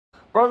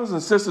Brothers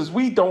and sisters,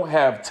 we don't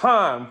have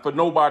time for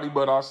nobody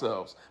but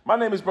ourselves. My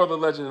name is Brother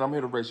Legend, and I'm here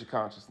to raise your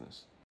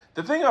consciousness.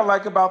 The thing I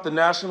like about the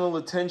national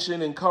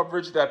attention and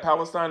coverage that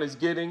Palestine is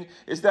getting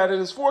is that it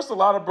has forced a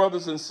lot of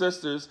brothers and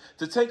sisters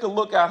to take a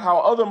look at how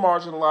other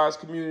marginalized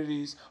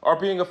communities are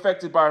being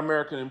affected by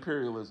American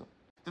imperialism.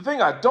 The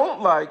thing I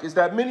don't like is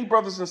that many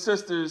brothers and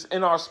sisters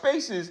in our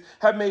spaces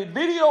have made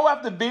video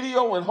after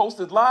video and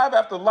hosted live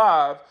after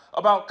live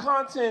about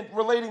content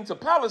relating to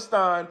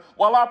Palestine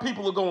while our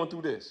people are going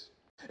through this.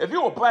 If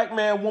you're a black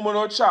man, woman,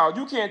 or child,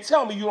 you can't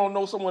tell me you don't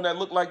know someone that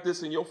looked like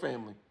this in your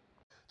family.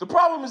 The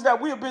problem is that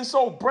we have been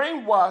so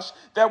brainwashed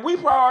that we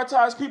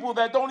prioritize people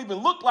that don't even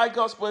look like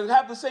us but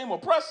have the same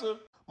oppressor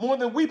more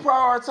than we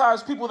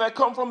prioritize people that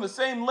come from the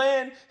same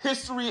land,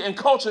 history, and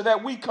culture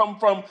that we come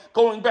from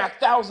going back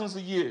thousands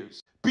of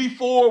years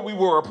before we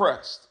were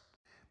oppressed.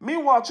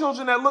 Meanwhile,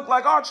 children that look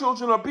like our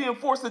children are being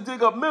forced to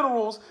dig up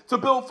minerals to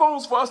build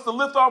phones for us to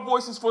lift our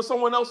voices for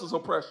someone else's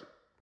oppression.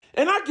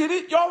 And I get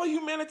it, y'all are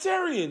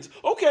humanitarians.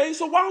 Okay,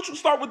 so why don't you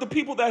start with the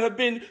people that have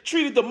been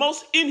treated the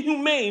most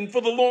inhumane for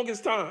the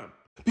longest time?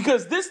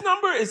 Because this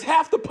number is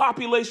half the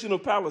population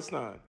of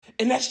Palestine.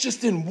 And that's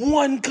just in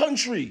one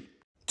country.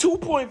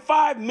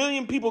 2.5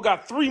 million people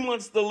got 3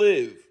 months to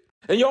live.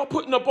 And y'all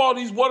putting up all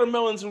these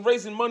watermelons and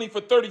raising money for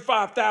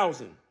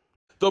 35,000.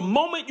 The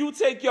moment you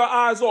take your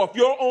eyes off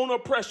your own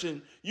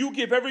oppression, you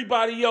give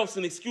everybody else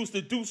an excuse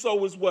to do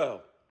so as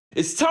well.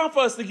 It's time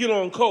for us to get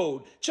on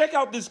code. Check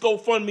out this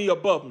GoFundMe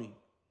above me.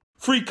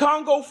 Free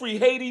Congo, free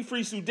Haiti,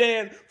 free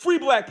Sudan, free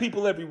black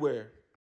people everywhere.